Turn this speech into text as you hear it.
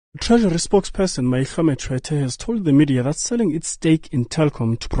Treasury spokesperson Maikame Trete has told the media that selling its stake in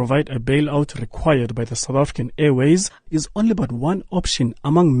Telkom to provide a bailout required by the South African Airways is only but one option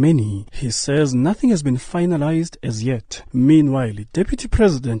among many. He says nothing has been finalized as yet. Meanwhile, Deputy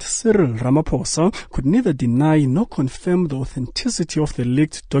President Cyril Ramaphosa could neither deny nor confirm the authenticity of the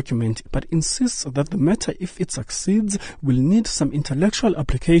leaked document, but insists that the matter, if it succeeds, will need some intellectual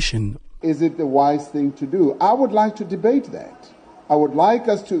application. Is it the wise thing to do? I would like to debate that. I would like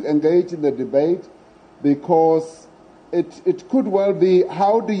us to engage in the debate because it could well be,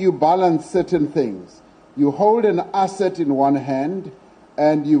 how do you balance certain things? You hold an asset in one hand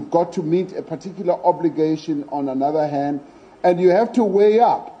and you've got to meet a particular obligation on another hand, and you have to weigh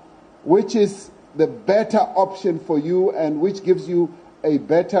up which is the better option for you and which gives you a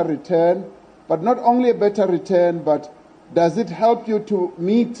better return. But not only a better return, but does it help you to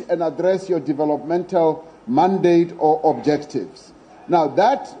meet and address your developmental mandate or objectives? Now,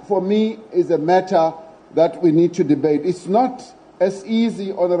 that, for me, is a matter that we need to debate. It's not as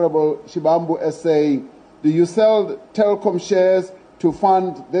easy, Honorable Shibambu, as saying, do you sell Telkom shares to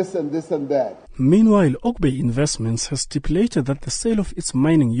fund this and this and that? Meanwhile, Ogbe Investments has stipulated that the sale of its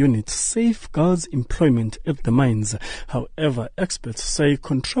mining unit safeguards employment at the mines. However, experts say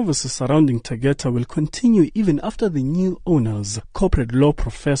controversy surrounding Tegeta will continue even after the new owners. Corporate law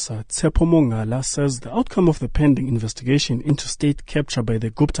professor Tshepo Mongala says the outcome of the pending investigation into state capture by the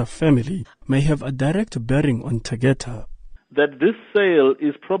Gupta family may have a direct bearing on Tegeta. That this sale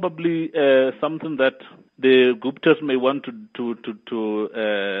is probably something that the Guptas may want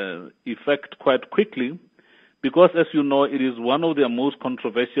to effect quite quickly, because, as you know, it is one of their most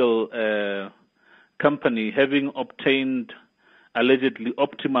controversial company, having obtained allegedly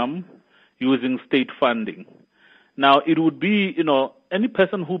optimum using state funding. Now, it would be, any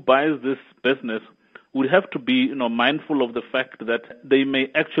person who buys this business would have to be, mindful of the fact that they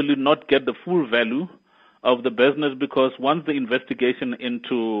may actually not get the full value of the business, because once the investigation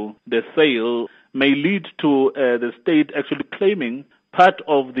into the sale may lead to the state actually claiming part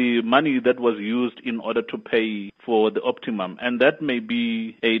of the money that was used in order to pay for the optimum. And that may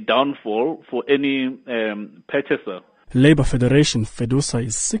be a downfall for any purchaser. Labour Federation FEDUSA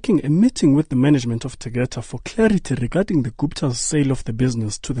is seeking a meeting with the management of Tegeta for clarity regarding the Gupta's sale of the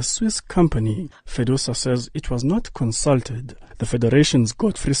business to the Swiss company. FEDUSA says it was not consulted. The Federation's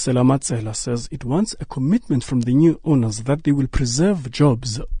Godfrey Selamatsela says it wants a commitment from the new owners that they will preserve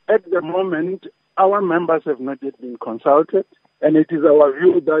jobs. At the moment, our members have not yet been consulted, and it is our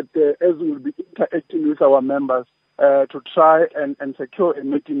view that as we will be interacting with our members to try and secure a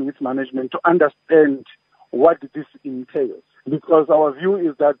meeting with management to understand what this entails. Because our view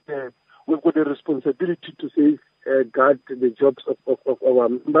is that we've got a responsibility to safeguard the jobs of our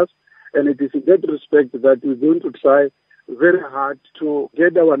members, and it is in that respect that we're going to try very hard to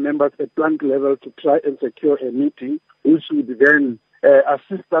get our members at plant level to try and secure a meeting which would then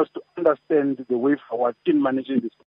assist us to understand the way forward in managing this.